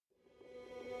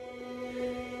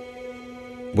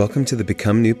Welcome to the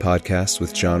Become New podcast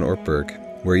with John Ortberg,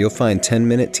 where you'll find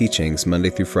 10-minute teachings Monday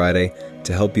through Friday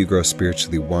to help you grow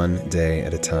spiritually one day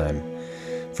at a time.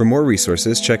 For more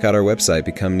resources, check out our website,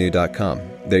 becomenew.com.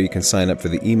 There you can sign up for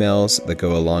the emails that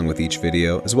go along with each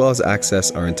video, as well as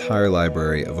access our entire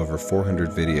library of over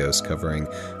 400 videos covering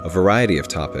a variety of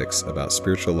topics about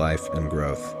spiritual life and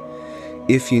growth.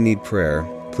 If you need prayer,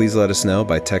 please let us know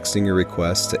by texting your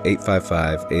request to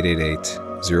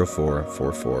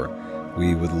 855-888-0444.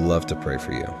 We would love to pray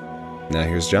for you. Now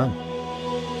here's John.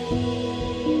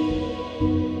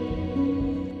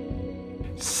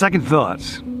 Second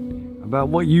thoughts about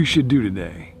what you should do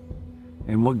today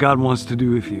and what God wants to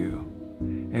do with you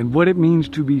and what it means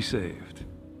to be saved.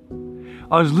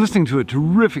 I was listening to a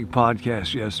terrific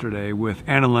podcast yesterday with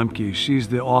Anna Lembke. She's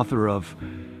the author of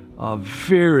a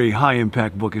very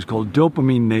high-impact book. It's called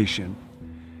Dopamine Nation.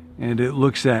 And it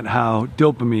looks at how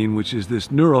dopamine, which is this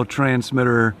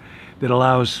neurotransmitter that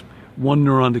allows one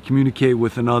neuron to communicate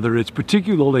with another, it's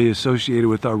particularly associated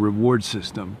with our reward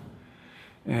system.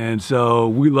 And so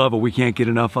we love it. We can't get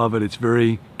enough of it. It's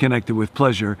very connected with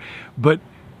pleasure. But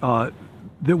that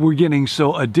we're getting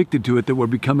so addicted to it that we're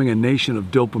becoming a nation of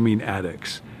dopamine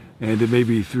addicts. And it may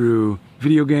be through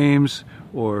video games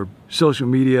or social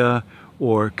media,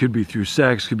 or could be through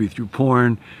sex, could be through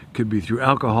porn, could be through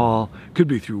alcohol, could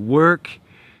be through work.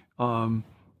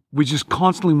 We just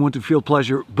constantly want to feel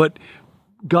pleasure, but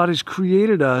God has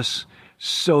created us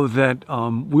so that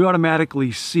we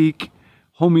automatically seek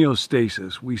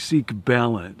homeostasis, we seek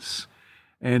balance.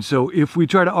 And so if we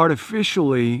try to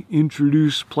artificially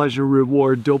introduce pleasure,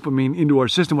 reward, dopamine into our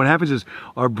system, what happens is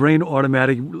our brain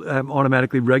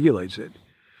automatically regulates it.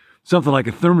 Something like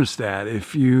a thermostat.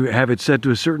 If you have it set to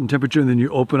a certain temperature and then you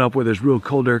open up where there's real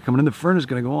cold air coming in, the furnace is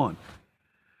going to go on.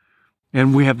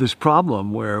 And we have this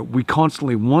problem where we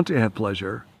constantly want to have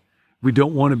pleasure. We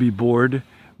don't want to be bored,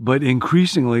 but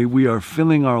increasingly we are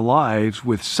filling our lives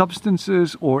with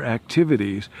substances or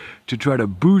activities to try to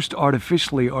boost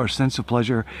artificially our sense of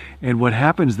pleasure. And what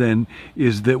happens then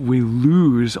is that we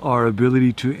lose our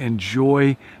ability to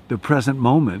enjoy the present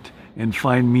moment and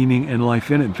find meaning and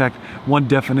life in it. In fact, one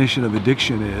definition of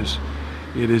addiction is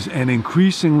it is an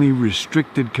increasingly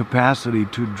restricted capacity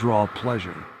to draw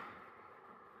pleasure.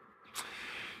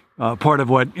 Part of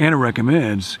what Anna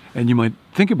recommends, and you might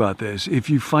think about this,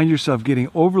 if you find yourself getting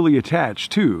overly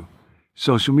attached to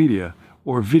social media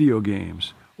or video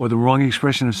games or the wrong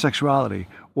expression of sexuality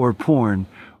or porn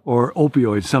or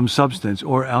opioids, some substance,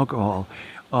 or alcohol,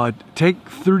 take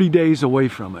 30 days away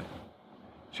from it.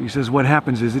 She says what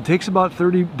happens is it takes about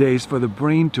 30 days for the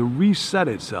brain to reset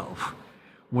itself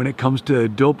when it comes to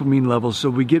dopamine levels, so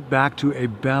we get back to a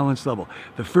balanced level.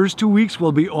 The first 2 weeks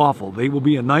will be awful. They will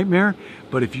be a nightmare,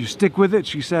 but if you stick with it,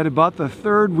 she said, about the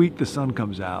third week, the sun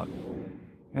comes out.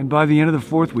 And by the end of the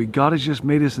fourth week, God has just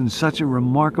made us in such a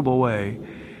remarkable way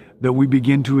that we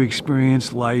begin to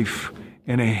experience life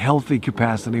in a healthy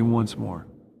capacity once more.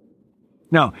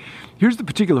 Now, here's the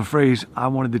particular phrase I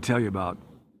wanted to tell you about.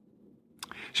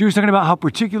 She was talking about how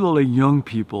particularly young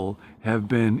people have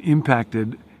been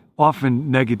impacted often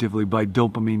negatively by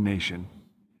dopamine nation.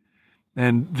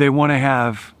 And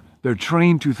they're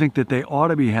trained to think that they ought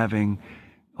to be having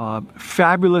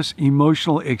fabulous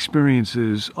emotional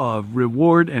experiences of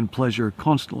reward and pleasure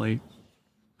constantly.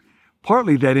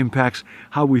 Partly that impacts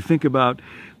how we think about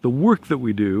the work that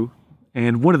we do.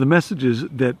 And one of the messages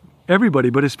that everybody,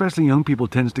 but especially young people,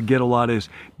 tends to get a lot is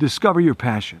discover your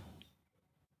passion.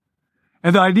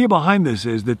 And the idea behind this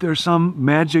is that there's some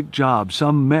magic job,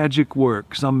 some magic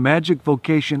work, some magic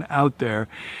vocation out there.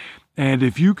 And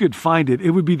if you could find it, it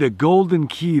would be the golden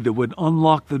key that would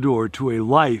unlock the door to a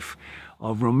life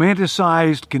of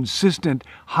romanticized, consistent,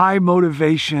 high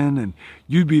motivation. And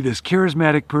you'd be this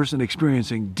charismatic person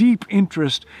experiencing deep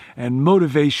interest and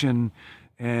motivation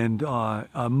and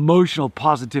emotional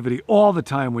positivity all the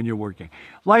time when you're working.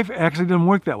 Life actually doesn't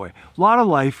work that way. A lot of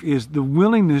life is the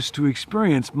willingness to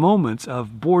experience moments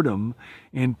of boredom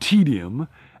and tedium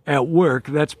at work.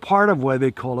 That's part of why they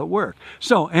call it work.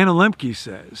 So Anna Lembke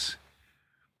says,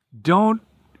 don't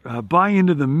buy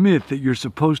into the myth that you're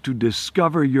supposed to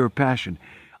discover your passion.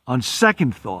 On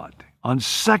second thought,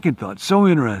 so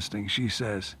interesting, she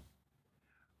says,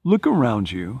 look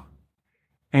around you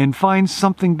and find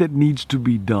something that needs to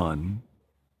be done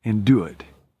and do it.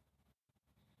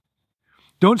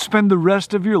 Don't spend the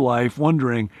rest of your life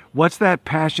wondering, what's that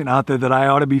passion out there that I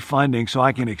ought to be finding so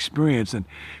I can experience a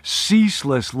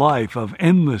ceaseless life of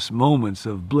endless moments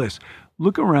of bliss.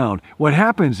 Look around. What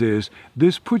happens is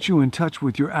this puts you in touch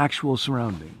with your actual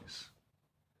surroundings,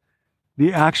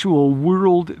 the actual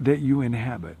world that you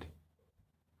inhabit.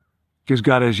 because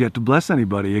God has yet to bless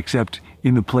anybody except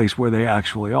in the place where they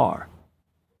actually are.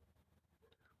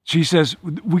 She says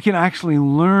we can actually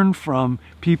learn from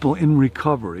people in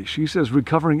recovery. She says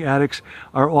recovering addicts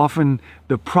are often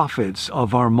the prophets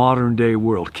of our modern day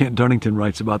world. Kent Dunnington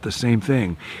writes about the same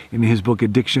thing in his book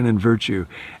Addiction and Virtue.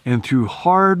 And through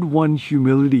hard-won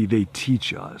humility, they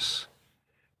teach us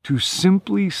to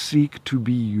simply seek to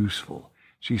be useful.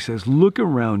 She says, look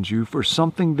around you for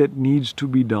something that needs to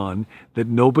be done that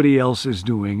nobody else is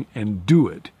doing, and do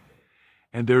it.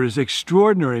 And there is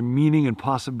extraordinary meaning and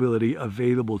possibility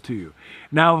available to you.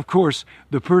 Now, of course,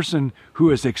 the person who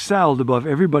has excelled above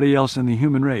everybody else in the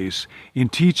human race in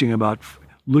teaching about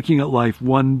looking at life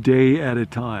one day at a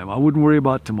time, I wouldn't worry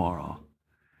about tomorrow.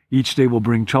 Each day will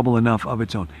bring trouble enough of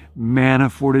its own. Manna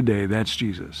for today, that's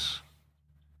Jesus.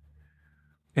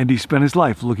 And he spent his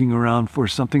life looking around for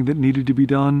something that needed to be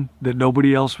done that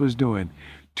nobody else was doing,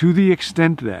 to the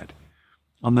extent that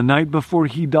on the night before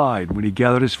he died, when he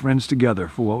gathered his friends together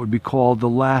for what would be called the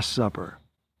Last Supper,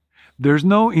 there's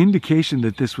no indication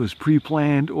that this was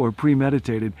pre-planned or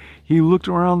premeditated. He looked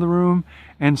around the room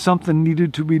and something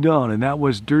needed to be done, and that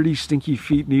was dirty, stinky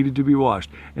feet needed to be washed,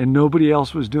 and nobody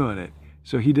else was doing it.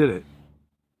 So he did it.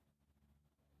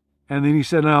 And then he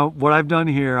said, now, what I've done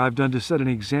here, I've done to set an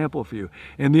example for you.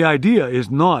 And the idea is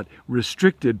not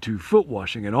restricted to foot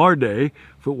washing. In our day,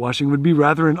 foot washing would be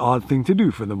rather an odd thing to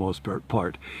do for the most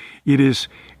part. It is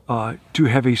to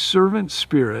have a servant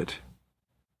spirit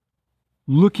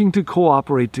looking to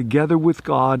cooperate together with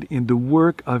God in the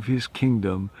work of his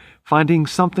kingdom, finding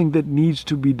something that needs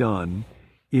to be done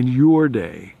in your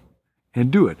day,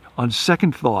 and do it. On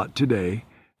second thought today,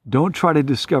 don't try to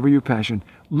discover your passion.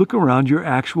 Look around your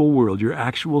actual world, your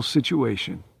actual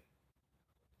situation.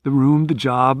 The room, the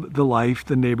job, the life,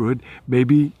 the neighborhood.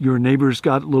 Maybe your neighbor's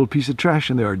got a little piece of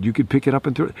trash in there. You could pick it up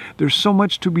and throw it. There's so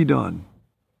much to be done.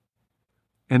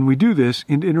 And we do this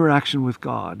in interaction with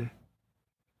God.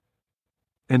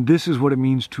 And this is what it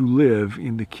means to live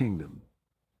in the kingdom.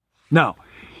 Now,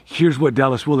 here's what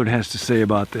Dallas Willard has to say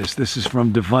about this. This is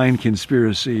from Divine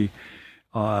Conspiracy,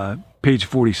 page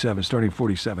 47, starting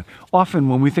 47. Often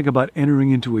when we think about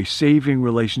entering into a saving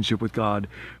relationship with God,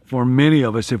 for many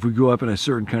of us, if we grow up in a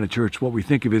certain kind of church, what we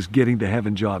think of is getting the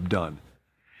heaven job done.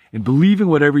 And believing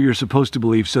whatever you're supposed to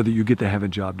believe so that you get the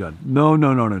heaven job done.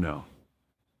 No.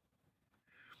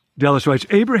 Dallas writes,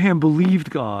 Abraham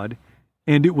believed God,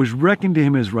 and it was reckoned to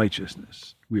him as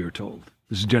righteousness, we are told.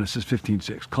 This is Genesis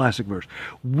 15:6, classic verse.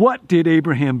 What did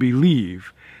Abraham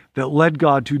believe that led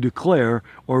God to declare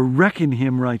or reckon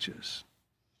him righteous?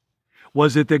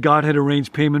 Was it that God had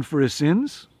arranged payment for his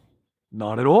sins?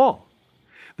 Not at all.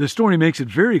 The story makes it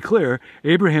very clear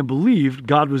Abraham believed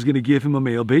God was going to give him a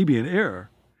male baby, an heir,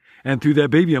 and through that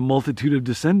baby a multitude of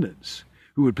descendants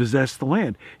who would possess the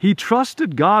land. He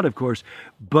trusted God, of course,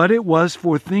 but it was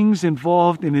for things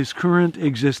involved in his current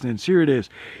existence. Here it is.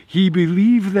 He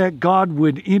believed that God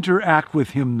would interact with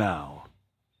him now,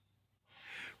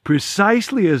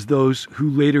 precisely as those who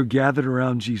later gathered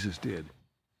around Jesus did.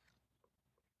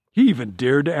 He even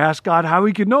dared to ask God how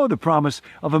he could know the promise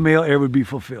of a male heir would be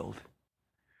fulfilled.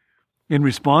 In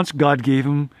response, God gave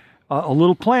him a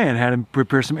little plan, had him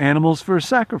prepare some animals for a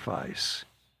sacrifice.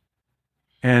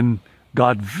 And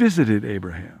God visited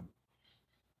Abraham.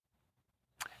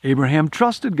 Abraham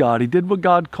trusted God. He did what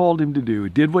God called him to do. He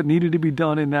did what needed to be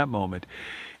done in that moment.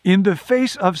 In the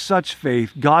face of such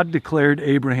faith, God declared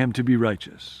Abraham to be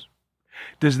righteous.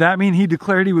 Does that mean he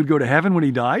declared he would go to heaven when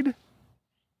he died?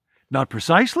 Not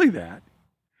precisely that,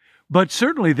 but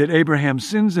certainly that Abraham's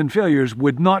sins and failures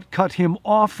would not cut him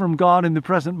off from God in the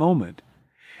present moment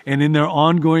and in their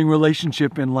ongoing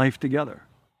relationship and life together.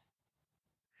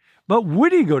 But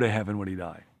would he go to heaven when he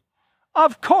died?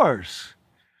 Of course.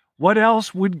 What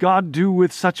else would God do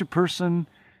with such a person?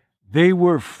 They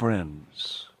were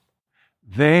friends.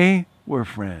 They were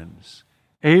friends.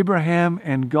 Abraham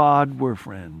and God were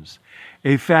friends,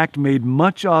 a fact made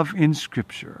much of in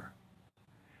Scripture,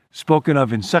 spoken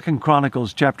of in 2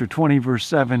 Chronicles chapter 20, verse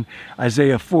 7,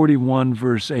 Isaiah 41,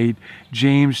 verse 8,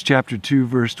 James chapter 2,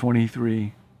 verse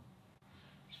 23.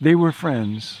 They were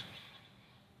friends,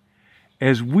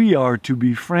 as we are to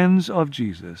be friends of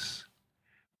Jesus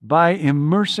by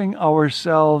immersing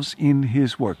ourselves in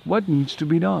his work. What needs to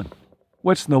be done?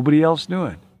 What's nobody else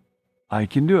doing? I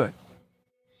can do it.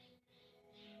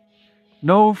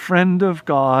 No friend of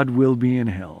God will be in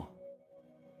hell.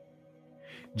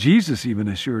 Jesus even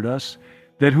assured us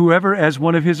that whoever, as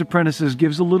one of his apprentices,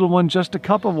 gives a little one just a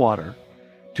cup of water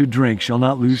to drink shall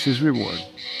not lose his reward.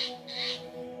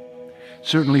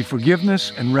 Certainly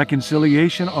forgiveness and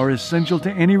reconciliation are essential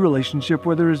to any relationship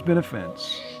where there has been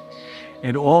offense,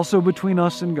 and also between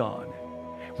us and God.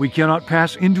 We cannot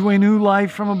pass into a new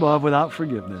life from above without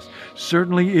forgiveness.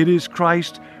 Certainly it is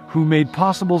Christ who made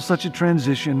possible such a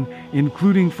transition,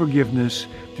 including forgiveness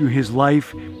through his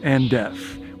life and death.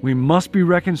 We must be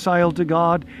reconciled to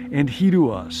God and he to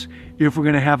us if we're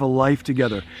going to have a life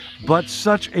together. But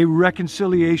such a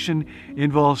reconciliation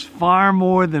involves far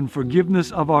more than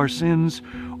forgiveness of our sins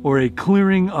or a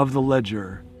clearing of the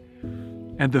ledger.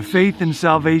 And the faith and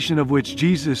salvation of which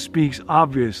Jesus speaks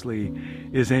obviously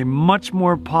is a much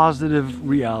more positive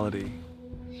reality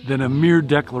than a mere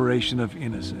declaration of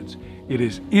innocence. It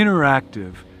is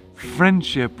interactive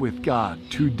friendship with God.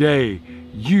 Today,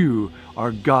 you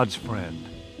are God's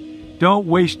friend. Don't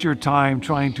waste your time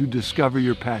trying to discover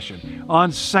your passion.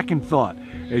 On second thought,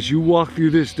 as you walk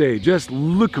through this day, just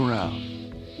look around.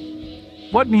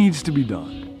 What needs to be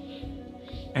done?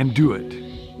 And do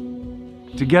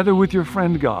it. Together with your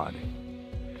friend God,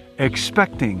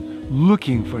 expecting,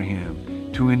 looking for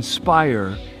him to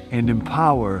inspire and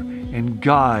empower and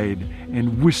guide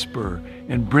and whisper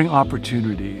and bring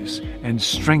opportunities and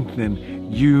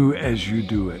strengthen you as you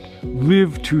do it.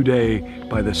 Live today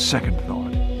by the second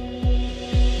thought.